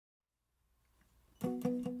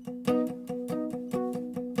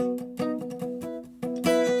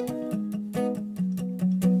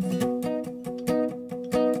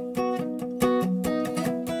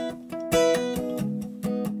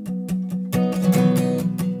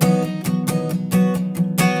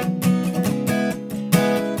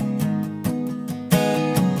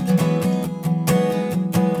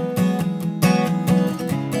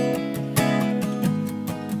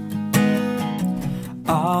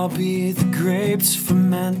I'll be the grapes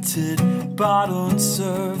fermented, bottled and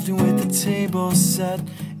served with the table set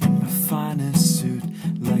in my finest suit,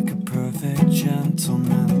 like a perfect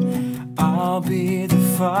gentleman. I'll be the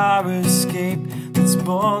fire escape that's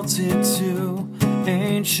bolted to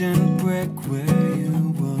ancient brick, where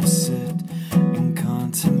you will sit and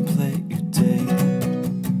contemplate your day.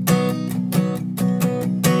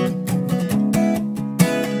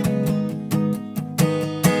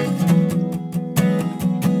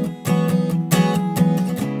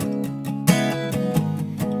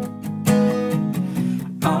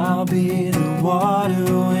 I'll be the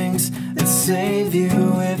water wings that save you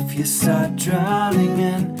if you start drowning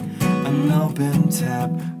in an open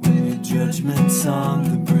tap when your judgment's on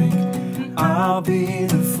the brink. I'll be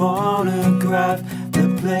the phonograph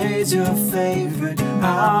that plays your favorite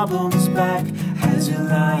albums back as you're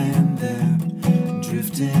lying there,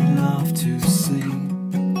 drifting off to sleep.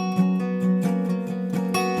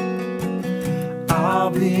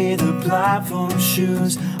 I'll be the platform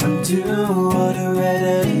shoes, undo what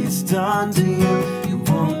heredity's done to you. You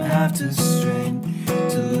won't have to strain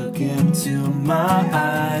to look into my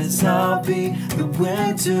eyes. I'll be the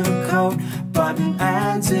winter coat, button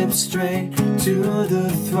and zip straight to the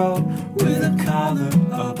throat, with a collar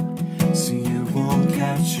up so you won't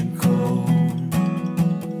catch a cold.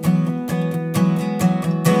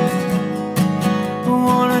 I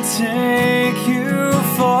wanna take you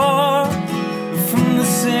far from the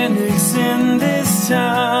cynics in this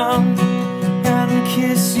town and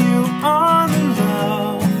kiss you on the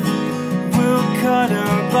mouth. We'll cut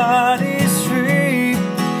our bodies free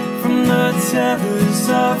from the tethers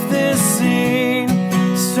of this scene,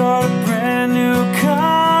 start a brand new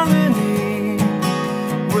colony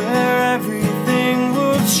where everything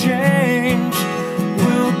will change.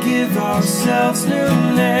 We'll give ourselves new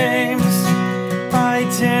names,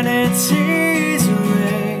 identity